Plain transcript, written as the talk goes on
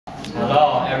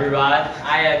Hello everyone,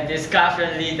 I am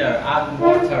discussion leader. I'm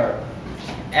Walter,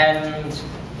 and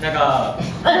那个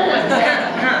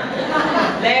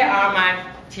they are my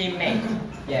teammates.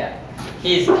 Yeah,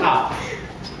 he is tough,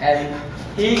 and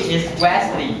he is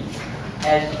Wesley,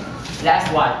 and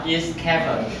last one is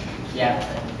Kevin. Yeah,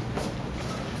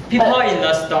 people in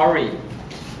the story.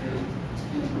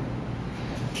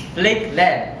 Blake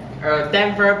Len, a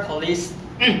Denver police,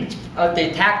 a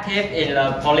detective in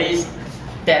the police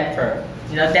Denver,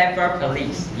 in the Denver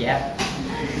police, yeah.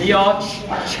 Leo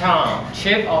Chan,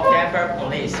 chief of Denver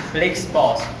police, Blake's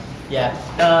boss, yeah.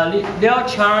 Leo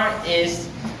Chan is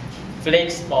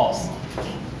Blake's boss.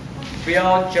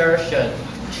 Bill Jerson,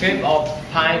 chief of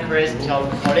Pinecrest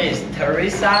police,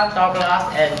 Teresa Douglas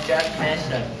and Jeff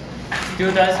Mason,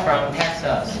 students from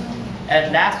Texas.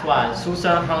 And last one,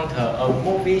 Susan Hunter, a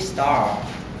movie star.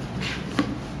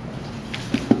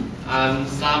 I'm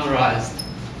summarized.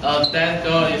 A dead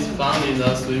girl is found in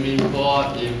a swimming pool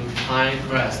in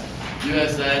Pinecrest,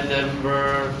 USA.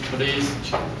 Denver Police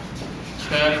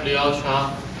Chief Leo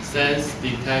Chan sends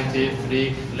Detective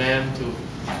Blake Len to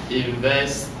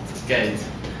investigate.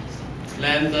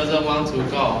 Len doesn't want to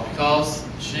go because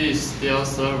she is still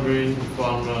suffering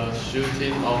from the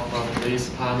shooting of her police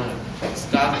partner,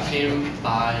 Scott killed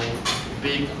by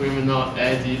big criminal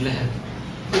Eddie Len.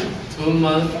 2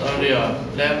 months earlier,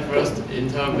 Len first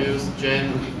interviews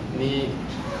Jenny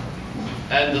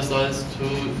Anderson's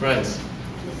two friends,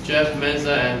 Jeff Mason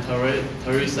and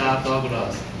Teresa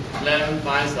Douglas. Len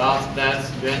finds out that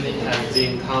Jenny has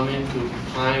been coming to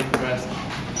Pinecrest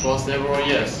for several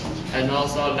years, and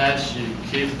also that she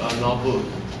keeps a notebook,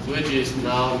 which is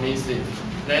now missing.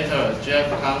 Later, Jeff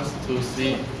comes to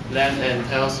see Len and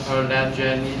tells her that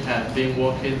Jenny had been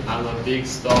working on a big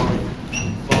story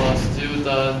for a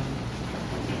student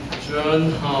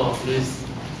journalist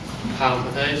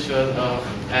competition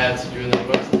at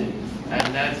university,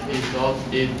 and that he thought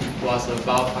it was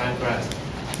about Pinecrest.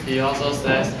 He also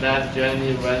says that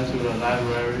Jenny went to the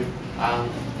library on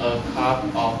a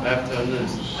couple of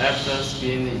afternoons after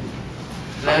skiing.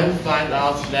 Len finds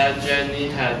out that Jenny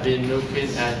had been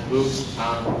looking at books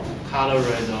on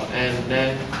Colorado and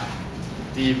then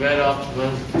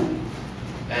development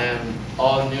and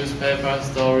all newspaper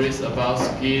stories about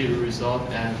ski resorts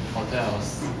and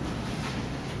hotels.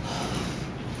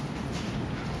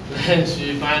 Then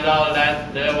she finds out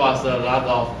that there was a lot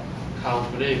of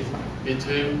conflict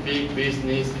between big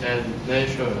business and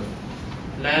nature.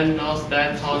 Len knows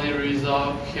that Tony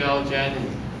Rizzo killed Jenny,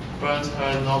 burnt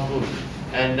her notebook,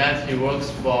 and that he works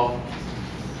for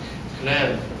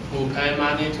Len, who pay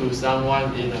money to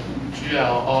someone in a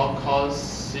GLO called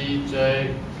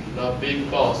CJ, the big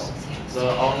boss, the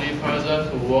only person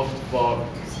who worked for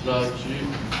the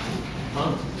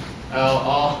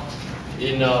GLO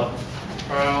in a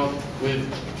pearl with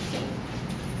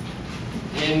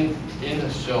in the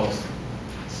shows.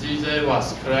 CJ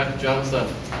was Clark Johnson,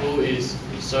 who is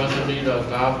certainly the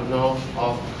governor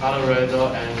of Colorado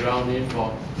and running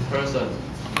for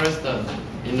president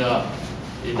in the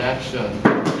election.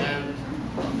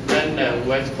 And then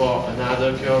wait for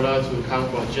another killer to come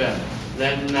for Jeff.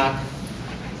 Then knock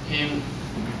him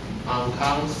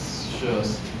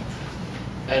unconscious.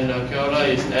 And the killer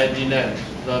is Eddie Len,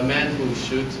 the man who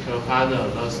shoots her partner.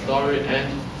 The story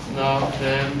ends now.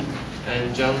 Clem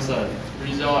and Johnson,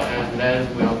 Rizzo and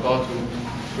Len will go to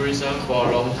prison for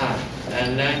a long time,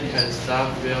 and Len can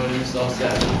stop feeling so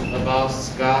sad about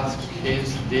Scott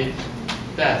King's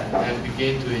death and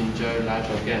begin to enjoy life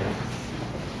again.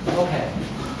 Okay,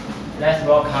 let's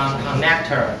welcome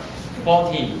connector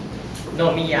 40.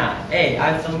 No, Mia. Hey,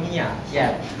 I'm so Mia.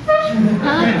 Yeah.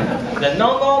 The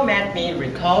novel made me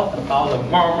recall about the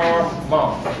Mama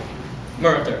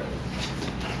murder.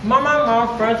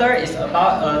 Mama murder is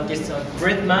about a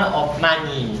disagreement of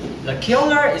money. The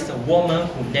killer is a woman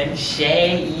who named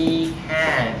Shay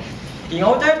Han. In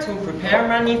order to prepare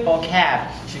money for cab,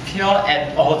 she killed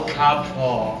an old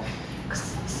couple.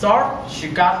 So she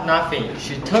got nothing.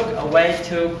 She took away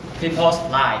two people's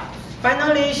lives.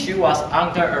 Finally, she was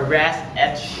under arrest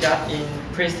and shut in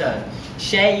prison.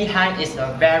 Shay Han is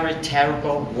a very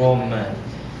terrible woman.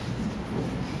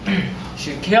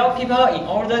 She killed people in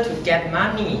order to get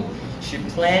money. She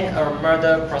planned her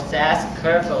murder process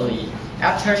carefully.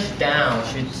 After she died,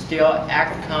 she still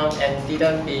acted calm and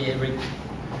didn't be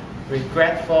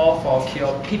regretful for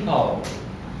killing people.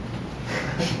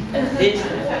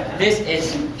 This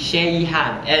is Shay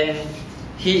Han, and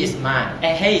he is mine,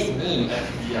 and he is me.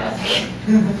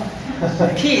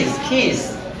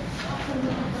 Kiss.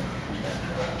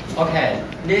 Okay,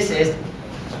 this is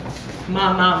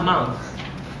Mama Monk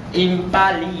in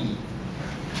Bali.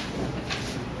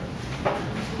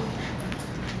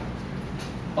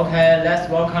 Okay,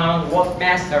 let's welcome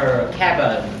Workmaster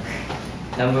Kevin.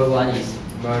 Number 1 is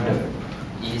murder.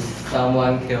 Is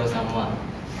someone kill someone?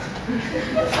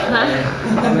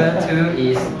 Number 2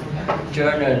 is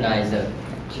journalizer.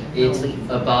 It's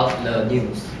about the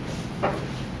news.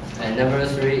 And number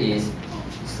 3 is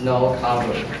snow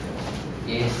covered.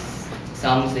 Is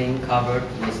something covered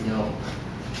with snow.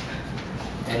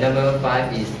 And number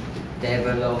 5 is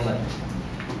development.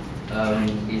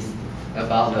 Is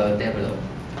about the develop.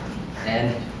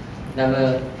 And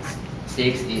number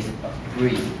 6 is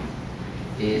free.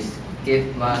 Is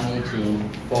give money to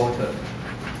voter.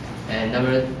 And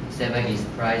number 7 is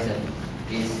prison.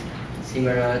 Is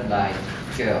similar like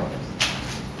jail.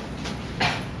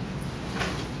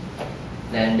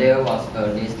 Then there was a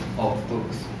list of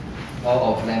books.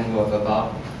 All of them were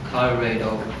about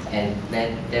Colorado and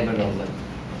land development.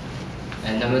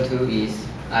 And number 2 is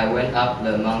I went up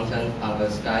the mountain on a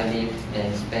ski lift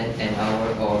and spent an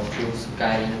hour or two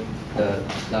skiing the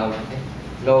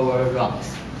lower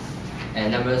rocks.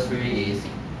 And number 3 is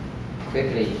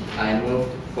quickly I moved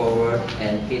forward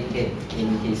and hit him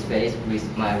in his face with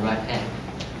my right hand.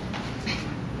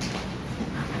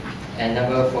 And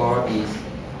number 4 is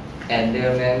and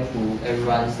the man who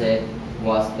everyone said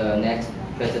was the next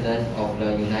president of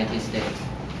the United States.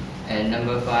 And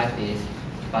number 5 is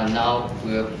but now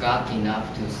we've got enough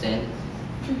to send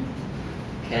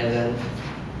Kevin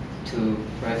to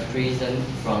prison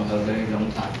from a very long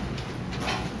time.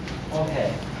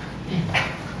 Okay.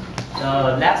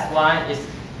 The last one is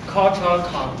cultural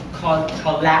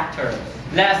collector.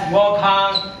 Let's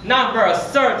welcome number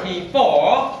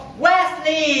 34,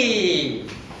 Wesley.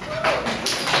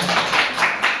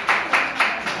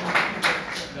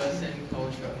 The same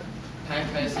culture.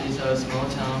 Pinecrest is a small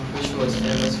town which was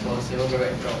famous for silver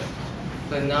and gold,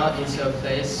 but now it's a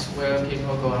place where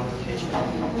people go on vacation.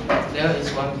 There is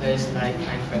one place like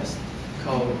Pinecrest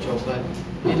called Joburg.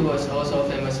 It was also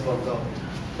famous for gold,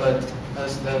 but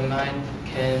as the mine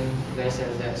came less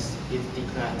and less, it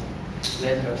declined.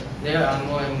 Later, there are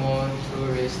more and more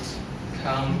tourists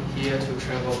come here to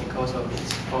travel because of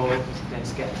its old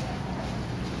landscape.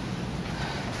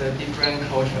 The different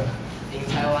culture. In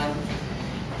Taiwan,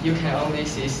 you can only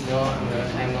see snow on the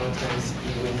high mountains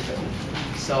in winter.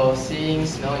 So seeing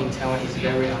snow in Taiwan is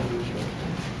very unusual.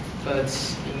 But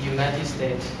in United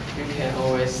States, you can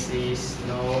always see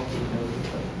snow in the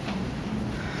winter.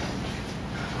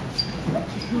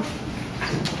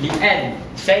 The end.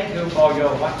 Thank you for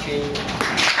your watching.